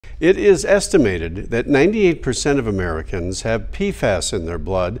It is estimated that 98% of Americans have PFAS in their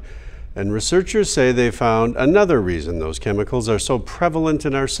blood, and researchers say they found another reason those chemicals are so prevalent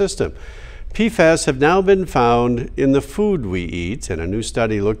in our system. PFAS have now been found in the food we eat, and a new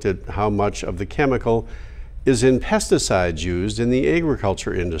study looked at how much of the chemical is in pesticides used in the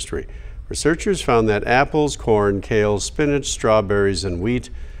agriculture industry. Researchers found that apples, corn, kale, spinach, strawberries, and wheat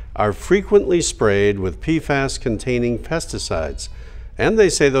are frequently sprayed with PFAS-containing pesticides. And they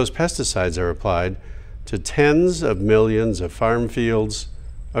say those pesticides are applied to tens of millions of farm fields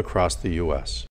across the U.S.